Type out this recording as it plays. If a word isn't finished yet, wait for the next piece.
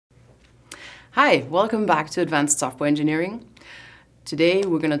Hi, welcome back to Advanced Software Engineering. Today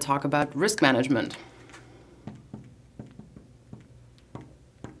we're going to talk about risk management.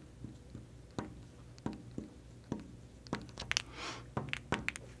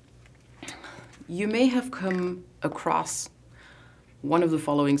 You may have come across one of the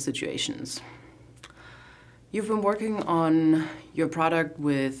following situations. You've been working on your product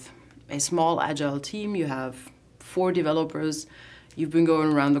with a small agile team. You have 4 developers. You've been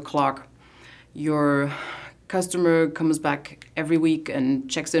going around the clock. Your customer comes back every week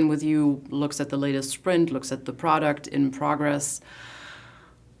and checks in with you, looks at the latest sprint, looks at the product in progress.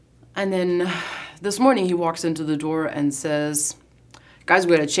 And then this morning he walks into the door and says, guys,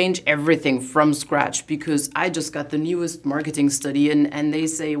 we're going to change everything from scratch because I just got the newest marketing study and they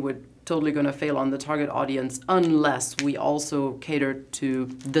say we're totally going to fail on the target audience unless we also cater to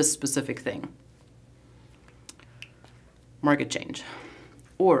this specific thing. Market change.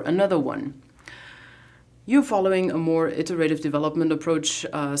 Or another one. You're following a more iterative development approach,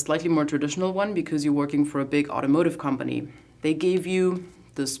 a slightly more traditional one, because you're working for a big automotive company. They gave you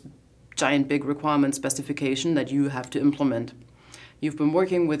this giant big requirement specification that you have to implement. You've been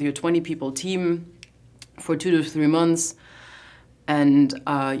working with your 20-people team for 2 to 3 months, and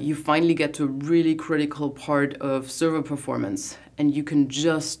you finally get to a really critical part of server performance, and you can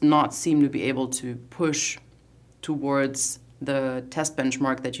just not seem to be able to push towards the test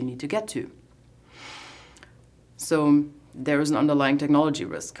benchmark that you need to get to. So there is an underlying technology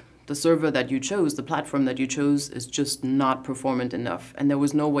risk. The server that you chose, the platform that you chose, is just not performant enough, and there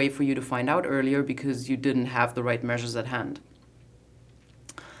was no way for you to find out earlier because you didn't have the right measures at hand.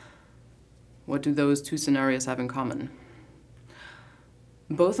 What do those 2 scenarios have in common?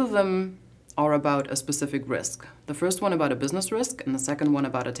 Both of them are about a specific risk. The first one about a business risk and the second one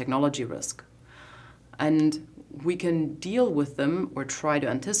about a technology risk. And we can deal with them or try to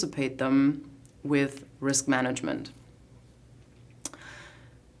anticipate them with risk management.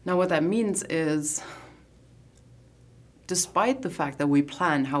 Now what that means is, despite the fact that we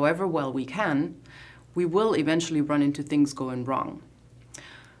plan however well we can, we will eventually run into things going wrong.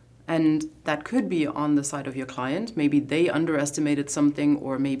 And that could be on the side of your client. Maybe they underestimated something,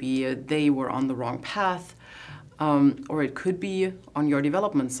 or maybe they were on the wrong path, or it could be on your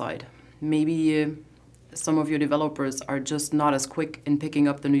development side. Maybe some of your developers are just not as quick in picking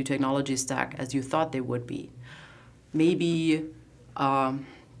up the new technology stack as you thought they would be. Maybe 2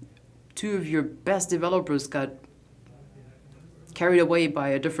 of your best developers got carried away by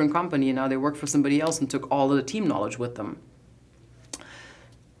a different company and now they work for somebody else and took all of the team knowledge with them.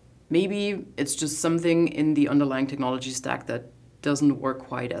 Maybe it's just something in the underlying technology stack that doesn't work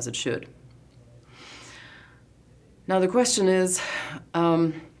quite as it should. Now the question is,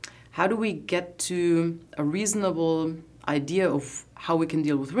 how do we get to a reasonable idea of how we can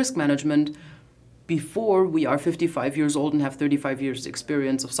deal with risk management before we are 55 years old and have 35 years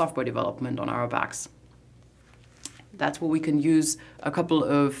experience of software development on our backs? That's what we can use a couple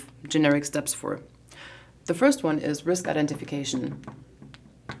of generic steps for. The first one is risk identification.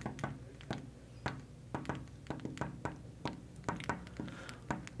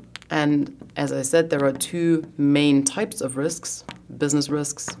 And as I said, there are 2 main types of risks: business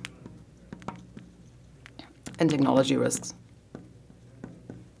risks and technology risks.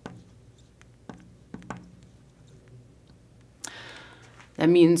 That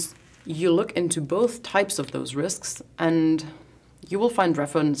means you look into both types of those risks and you will find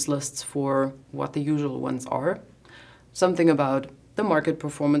reference lists for what the usual ones are. Something about the market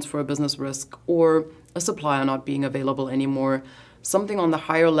performance for a business risk, or a supplier not being available anymore. Something on the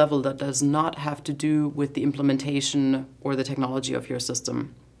higher level that does not have to do with the implementation or the technology of your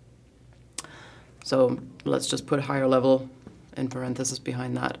system. So let's just put higher level in parentheses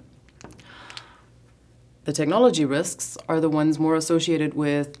behind that. The technology risks are the ones more associated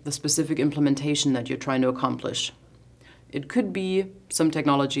with the specific implementation that you're trying to accomplish. It could be some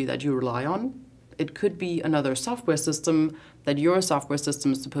technology that you rely on. It could be another software system that your software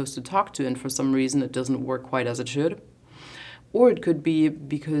system is supposed to talk to, and for some reason it doesn't work quite as it should. Or it could be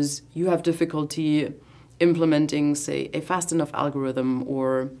because you have difficulty implementing, say, a fast enough algorithm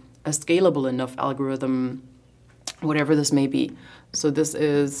or a scalable enough algorithm, whatever this may be. So this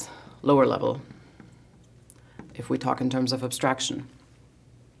is lower level, if we talk in terms of abstraction.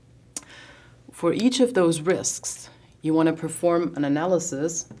 For each of those risks, you want to perform an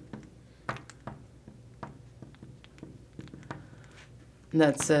analysis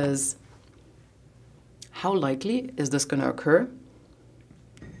that says, how likely is this going to occur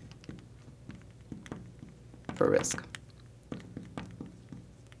per risk?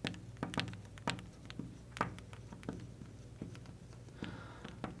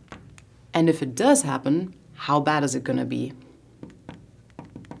 And if it does happen, how bad is it going to be?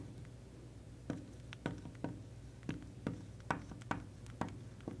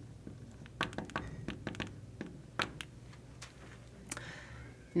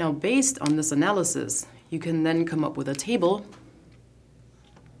 Now, based on this analysis, you can then come up with a table.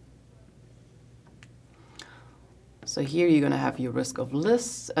 So here you're going to have your list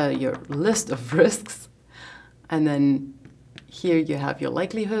of risks, and then here you have your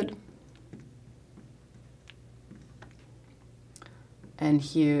likelihood, and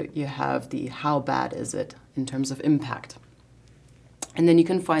here you have the how bad is it in terms of impact. And then you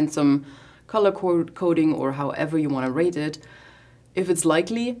can find some color coding or however you want to rate it. If it's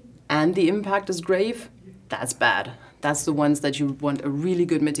likely and the impact is grave, that's bad. That's the ones that you want a really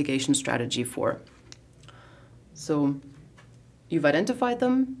good mitigation strategy for. So you've identified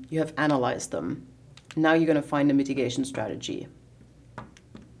them, you have analyzed them. Now you're going to find a mitigation strategy.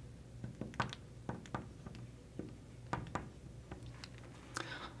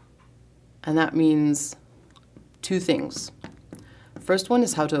 And that means two things. First one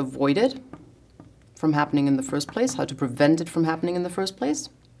is how to avoid it from happening in the first place, how to prevent it from happening in the first place.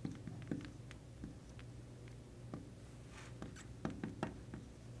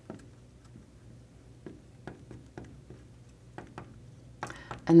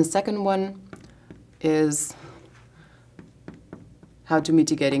 And the second one is how to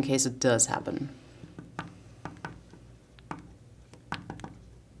mitigate in case it does happen.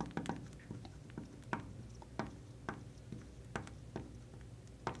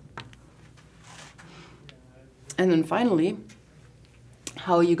 And then finally,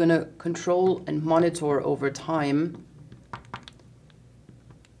 how are you going to control and monitor over time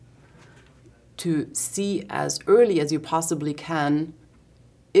to see as early as you possibly can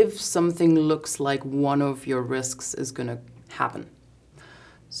if something looks like one of your risks is going to happen.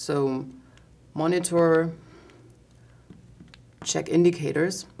 So monitor, check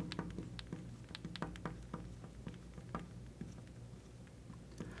indicators.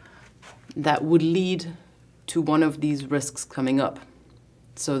 That would lead to one of these risks coming up.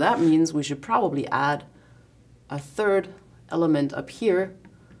 So that means we should probably add a third element up here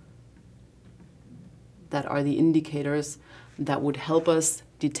that are the indicators that would help us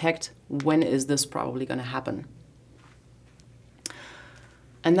detect when is this probably going to happen.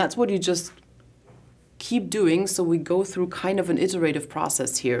 And that's what you just keep doing. So we go through kind of an iterative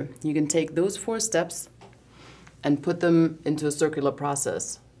process here. You can take those 4 steps and put them into a circular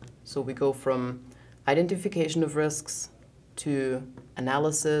process. So we go from identification of risks to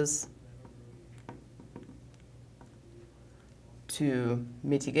analysis to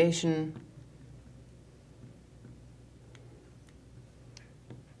mitigation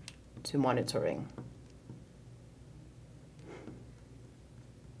to monitoring.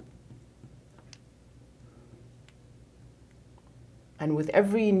 And with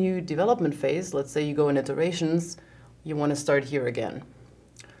every new development phase, let's say you go in iterations, you want to start here again.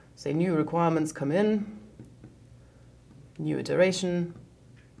 Say new requirements come in, new iteration,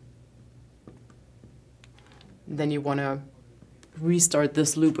 then you want to restart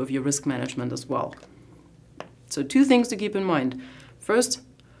this loop of your risk management as well. So 2 things to keep in mind. First,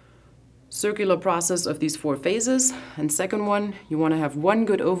 circular process of these 4 phases. And second one, you want to have one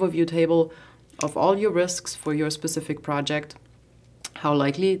good overview table of all your risks for your specific project, how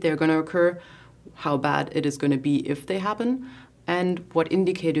likely they're going to occur, how bad it is going to be if they happen, and what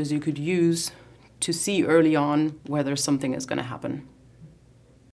indicators you could use to see early on whether something is going to happen.